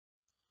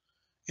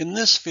In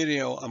this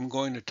video, I'm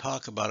going to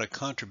talk about a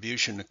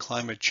contribution to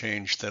climate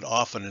change that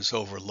often is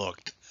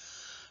overlooked,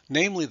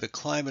 namely the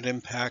climate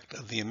impact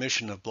of the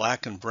emission of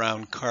black and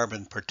brown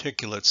carbon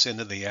particulates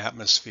into the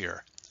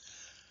atmosphere.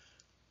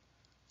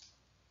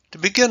 To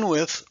begin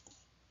with,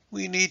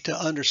 we need to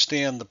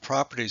understand the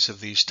properties of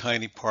these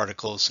tiny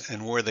particles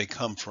and where they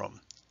come from.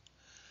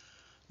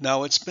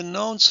 Now, it's been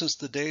known since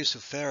the days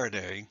of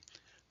Faraday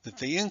that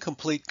the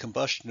incomplete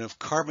combustion of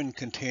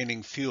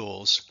carbon-containing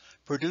fuels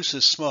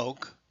produces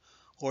smoke,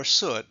 or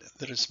soot,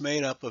 that is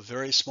made up of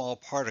very small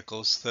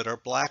particles that are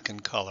black in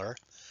color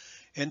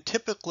and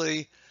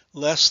typically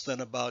less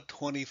than about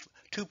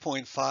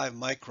 2.5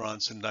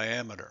 microns in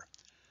diameter.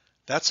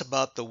 That's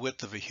about the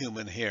width of a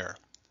human hair.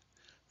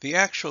 The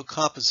actual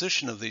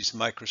composition of these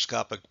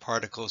microscopic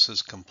particles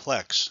is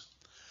complex.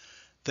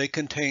 They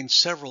contain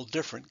several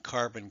different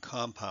carbon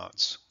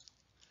compounds.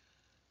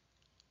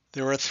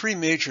 There are three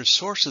major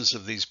sources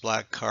of these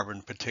black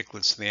carbon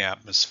particulates in the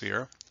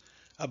atmosphere.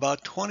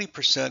 About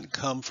 20%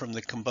 come from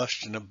the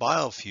combustion of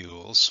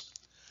biofuels,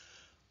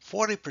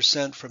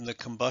 40% from the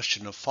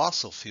combustion of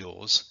fossil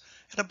fuels,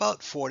 and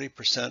about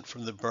 40%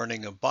 from the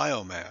burning of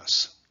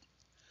biomass.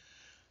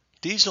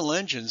 Diesel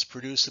engines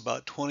produce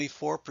about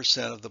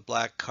 24% of the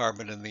black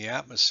carbon in the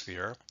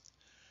atmosphere.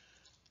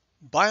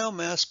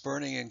 Biomass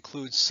burning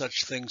includes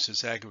such things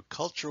as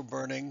agricultural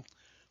burning,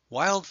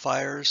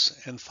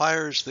 wildfires, and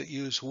fires that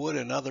use wood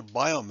and other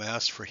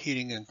biomass for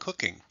heating and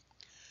cooking.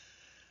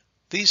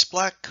 These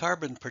black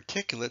carbon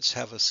particulates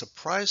have a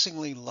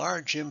surprisingly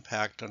large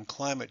impact on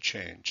climate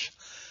change,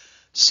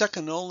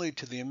 second only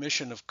to the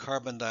emission of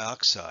carbon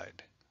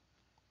dioxide.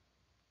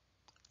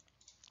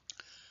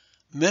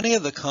 Many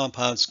of the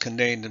compounds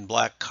contained in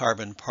black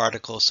carbon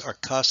particles are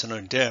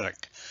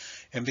carcinogenic,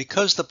 and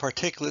because the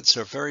particulates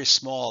are very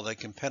small, they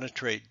can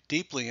penetrate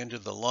deeply into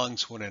the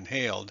lungs when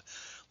inhaled,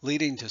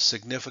 leading to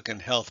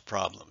significant health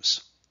problems.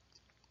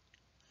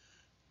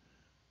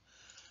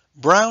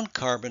 Brown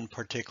carbon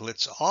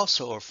particulates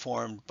also are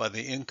formed by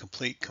the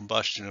incomplete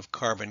combustion of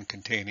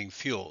carbon-containing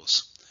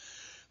fuels.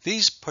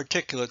 These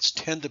particulates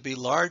tend to be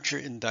larger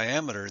in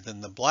diameter than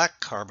the black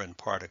carbon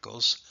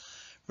particles,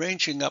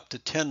 ranging up to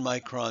 10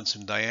 microns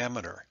in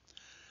diameter.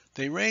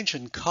 They range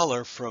in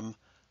color from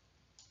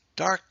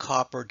dark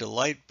copper to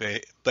light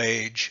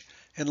beige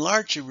and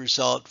largely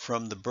result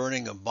from the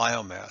burning of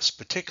biomass,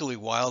 particularly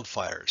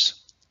wildfires.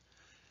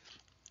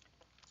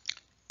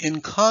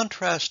 In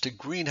contrast to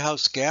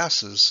greenhouse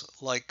gases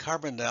like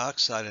carbon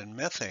dioxide and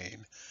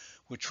methane,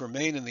 which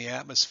remain in the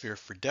atmosphere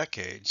for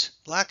decades,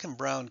 black and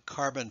brown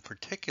carbon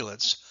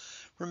particulates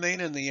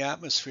remain in the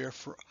atmosphere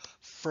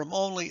from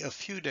only a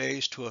few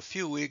days to a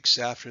few weeks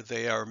after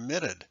they are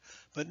emitted,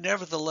 but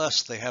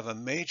nevertheless they have a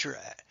major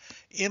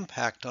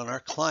impact on our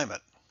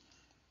climate.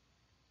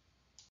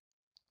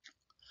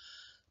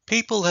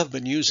 People have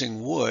been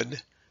using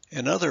wood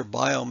and other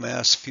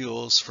biomass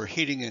fuels for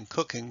heating and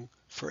cooking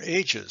for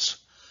ages.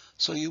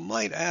 So you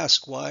might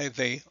ask why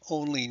they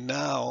only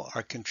now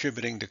are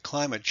contributing to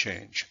climate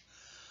change.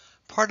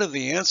 Part of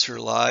the answer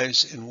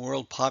lies in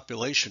world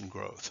population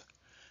growth.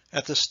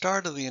 At the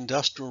start of the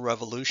Industrial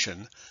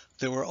Revolution,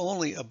 there were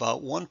only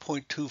about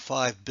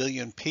 1.25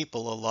 billion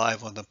people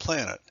alive on the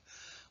planet,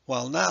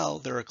 while now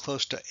there are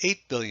close to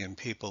 8 billion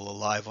people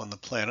alive on the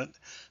planet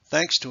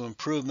thanks to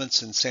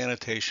improvements in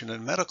sanitation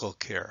and medical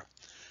care.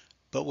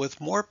 But with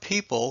more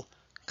people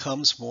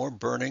comes more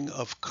burning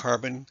of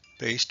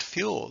carbon-based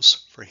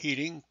fuels for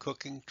heating,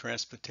 cooking,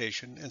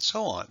 transportation, and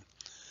so on.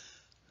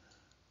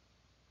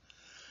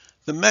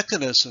 The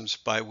mechanisms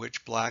by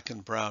which black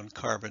and brown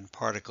carbon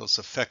particles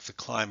affect the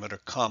climate are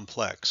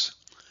complex.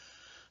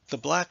 The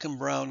black and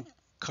brown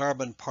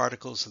carbon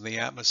particles in the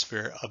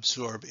atmosphere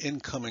absorb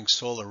incoming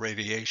solar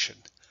radiation.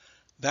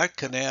 That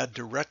can add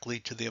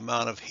directly to the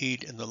amount of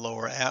heat in the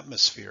lower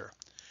atmosphere.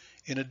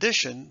 In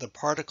addition, the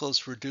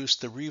particles reduce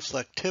the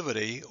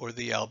reflectivity or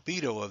the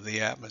albedo of the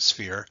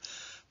atmosphere,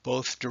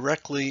 both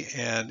directly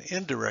and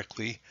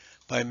indirectly,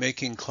 by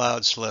making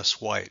clouds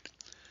less white.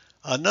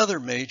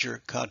 Another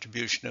major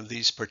contribution of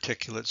these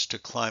particulates to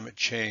climate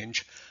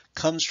change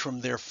comes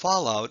from their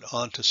fallout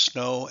onto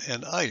snow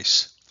and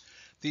ice.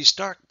 These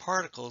dark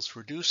particles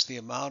reduce the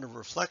amount of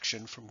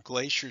reflection from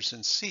glaciers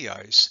and sea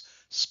ice,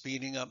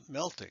 speeding up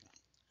melting.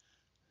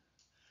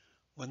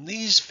 When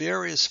these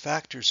various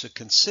factors are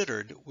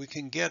considered, we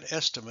can get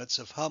estimates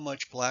of how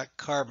much black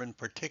carbon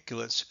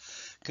particulates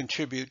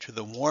contribute to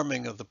the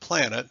warming of the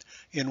planet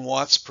in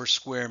watts per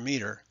square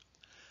meter.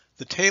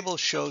 The table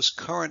shows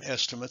current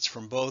estimates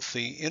from both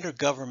the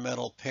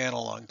Intergovernmental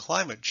Panel on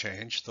Climate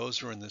Change,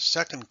 those are in the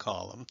second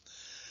column,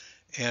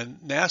 and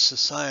NASA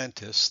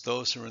scientists,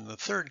 those are in the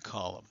third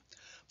column.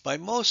 By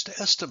most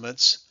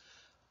estimates,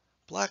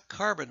 black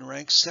carbon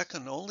ranks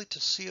second only to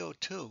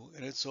CO2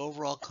 in its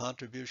overall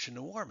contribution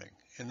to warming,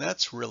 and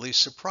that's really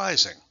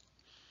surprising.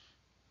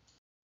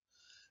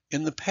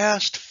 In the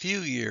past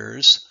few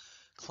years,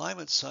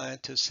 climate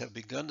scientists have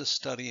begun to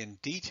study in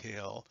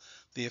detail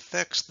the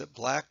effects that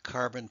black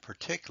carbon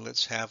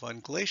particulates have on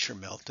glacier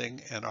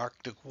melting and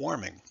Arctic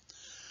warming.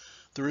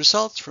 The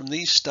results from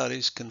these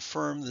studies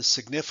confirm the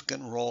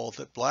significant role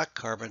that black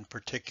carbon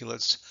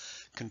particulates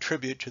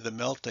contribute to the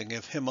melting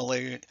of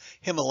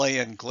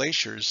Himalayan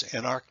glaciers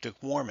and Arctic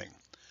warming.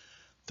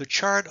 The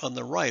chart on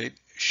the right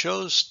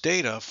shows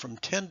data from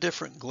 10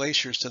 different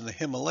glaciers in the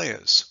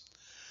Himalayas.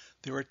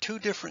 There are two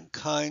different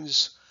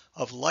kinds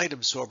of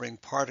light-absorbing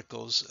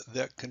particles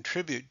that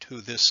contribute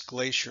to this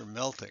glacier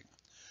melting.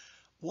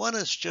 One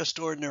is just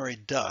ordinary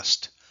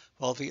dust,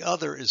 while the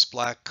other is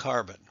black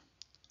carbon.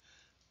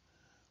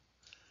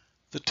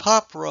 The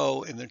top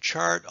row in the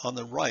chart on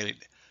the right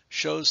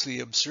shows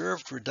the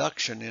observed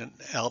reduction in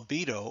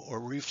albedo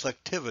or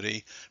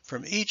reflectivity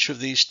from each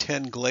of these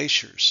 10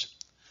 glaciers.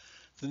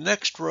 The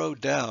next row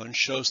down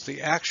shows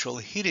the actual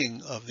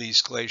heating of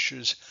these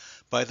glaciers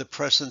by the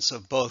presence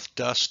of both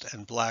dust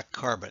and black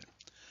carbon.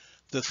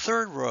 The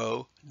third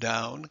row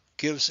down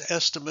gives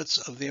estimates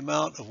of the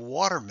amount of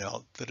water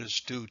melt that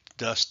is due to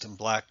dust and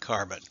black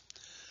carbon.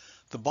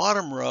 The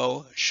bottom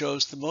row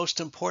shows the most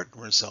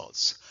important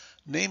results,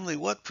 namely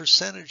what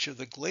percentage of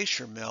the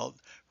glacier melt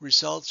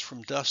results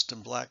from dust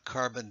and black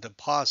carbon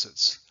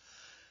deposits.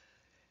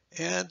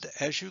 And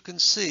as you can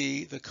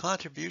see, the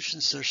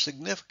contributions are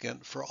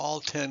significant for all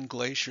 10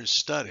 glaciers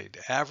studied,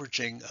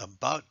 averaging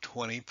about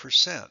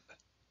 20%.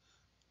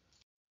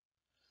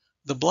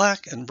 The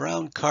black and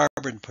brown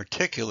carbon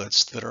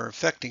particulates that are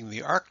affecting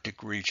the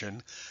Arctic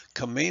region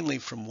come mainly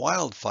from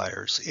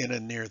wildfires in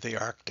and near the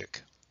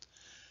Arctic.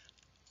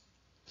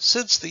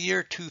 Since the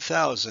year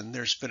 2000,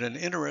 there's been an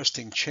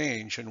interesting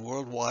change in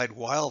worldwide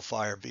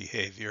wildfire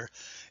behavior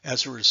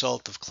as a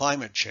result of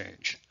climate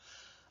change.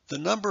 The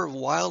number of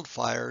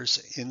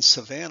wildfires in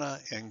savanna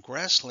and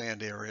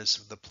grassland areas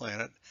of the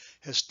planet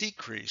has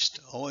decreased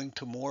owing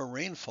to more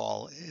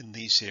rainfall in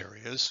these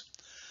areas,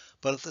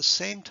 but at the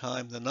same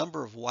time the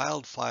number of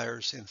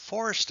wildfires in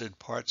forested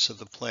parts of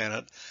the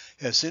planet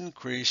has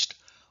increased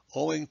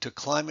owing to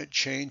climate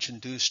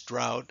change-induced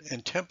drought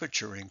and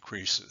temperature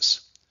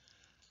increases.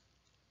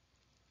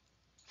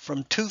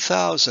 From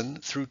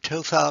 2000 through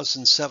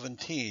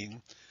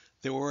 2017,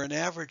 there were an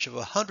average of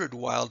 100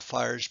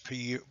 wildfires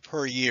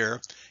per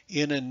year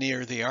in and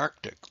near the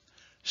Arctic.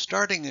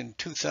 Starting in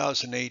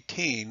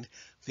 2018,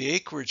 the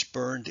acreage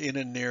burned in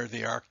and near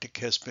the Arctic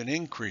has been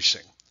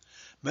increasing.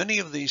 Many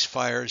of these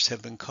fires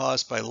have been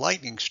caused by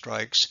lightning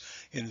strikes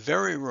in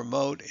very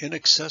remote,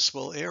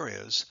 inaccessible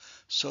areas,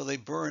 so they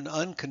burn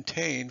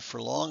uncontained for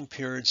long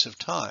periods of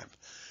time.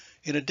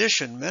 In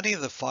addition, many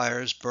of the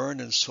fires burn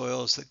in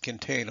soils that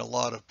contain a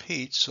lot of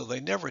peat, so they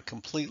never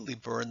completely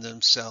burn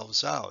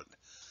themselves out.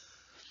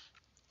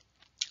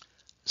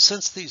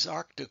 Since these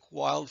Arctic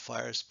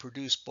wildfires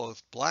produce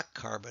both black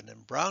carbon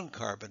and brown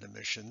carbon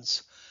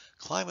emissions,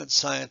 climate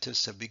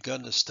scientists have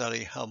begun to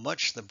study how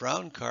much the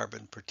brown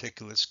carbon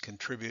particulates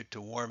contribute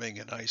to warming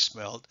and ice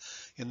melt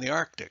in the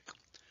Arctic.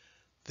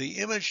 The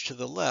image to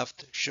the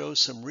left shows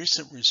some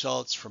recent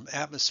results from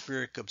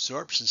atmospheric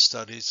absorption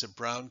studies of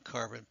brown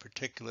carbon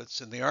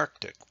particulates in the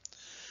Arctic.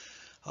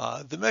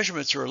 The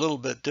measurements are a little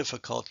bit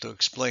difficult to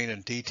explain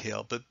in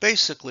detail, but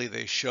basically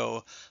they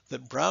show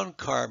that brown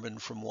carbon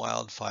from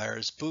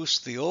wildfires boosts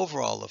the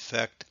overall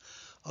effect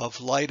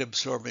of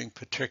light-absorbing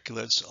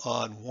particulates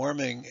on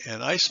warming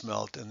and ice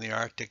melt in the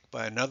Arctic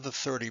by another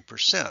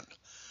 30%.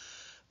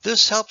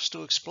 This helps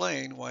to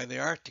explain why the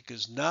Arctic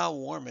is now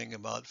warming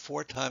about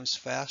 4 times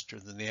faster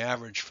than the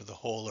average for the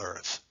whole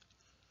Earth.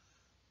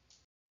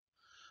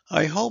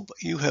 I hope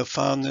you have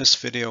found this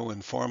video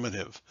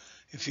informative.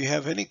 If you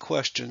have any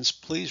questions,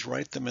 please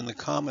write them in the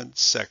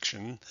comments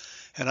section,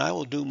 and I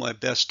will do my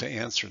best to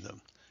answer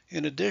them.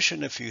 In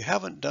addition, if you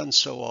haven't done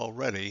so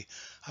already,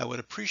 I would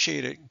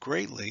appreciate it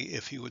greatly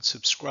if you would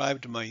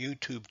subscribe to my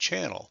YouTube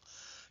channel.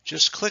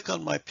 Just click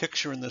on my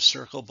picture in the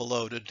circle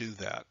below to do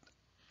that.